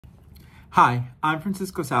Hi, I'm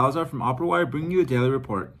Francisco Salazar from OperaWire bringing you a daily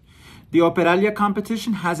report. The Operalia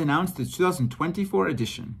competition has announced its 2024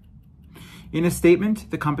 edition. In a statement,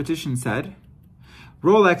 the competition said,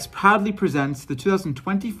 Rolex proudly presents the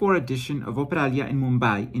 2024 edition of Operalia in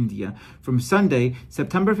Mumbai, India, from Sunday,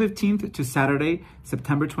 September 15th to Saturday,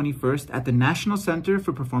 September 21st at the National Center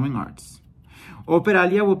for Performing Arts.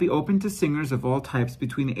 Operalia will be open to singers of all types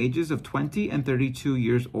between the ages of 20 and 32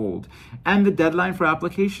 years old, and the deadline for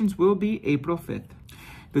applications will be April 5th.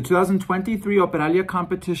 The 2023 Operalia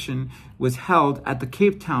competition was held at the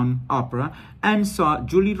Cape Town Opera and saw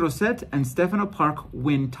Julie Rosette and Stefano Park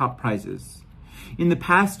win top prizes. In the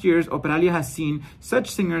past years, Operalia has seen such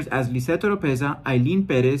singers as Lisette Oropeza, Aileen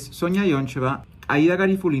Perez, Sonia Yoncheva, Aida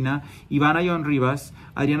Garifulina, Ivana Yon Rivas,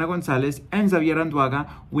 Adriana Gonzalez, and Xavier Anduaga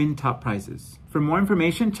win top prizes. For more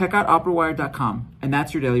information, check out OperaWire.com, and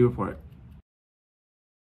that's your daily report.